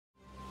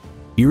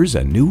Here's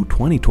a new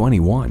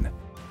 2021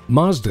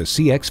 Mazda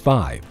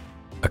CX-5,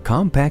 a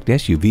compact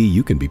SUV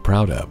you can be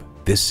proud of.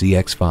 This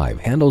CX-5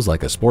 handles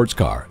like a sports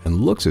car and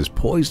looks as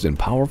poised and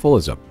powerful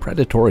as a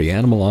predatory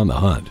animal on the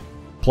hunt.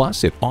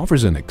 Plus, it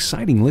offers an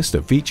exciting list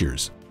of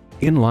features: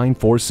 inline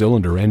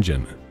 4-cylinder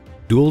engine,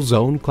 dual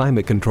zone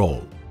climate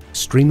control,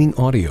 streaming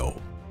audio,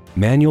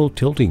 manual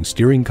tilting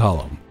steering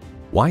column,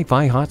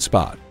 Wi-Fi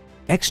hotspot,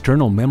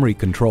 external memory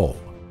control,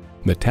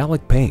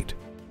 metallic paint,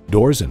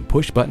 doors and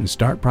push-button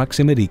start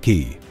proximity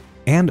key,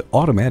 and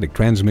automatic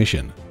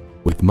transmission.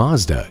 With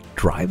Mazda,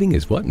 driving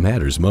is what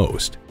matters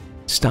most.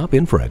 Stop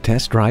in for a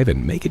test drive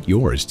and make it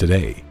yours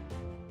today.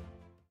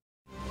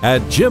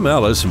 At Jim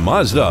Ellis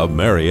Mazda of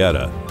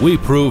Marietta, we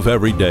prove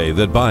every day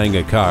that buying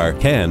a car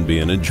can be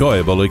an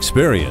enjoyable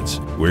experience.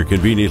 We're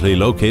conveniently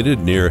located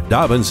near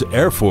Dobbins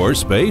Air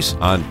Force Base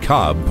on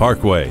Cobb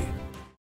Parkway.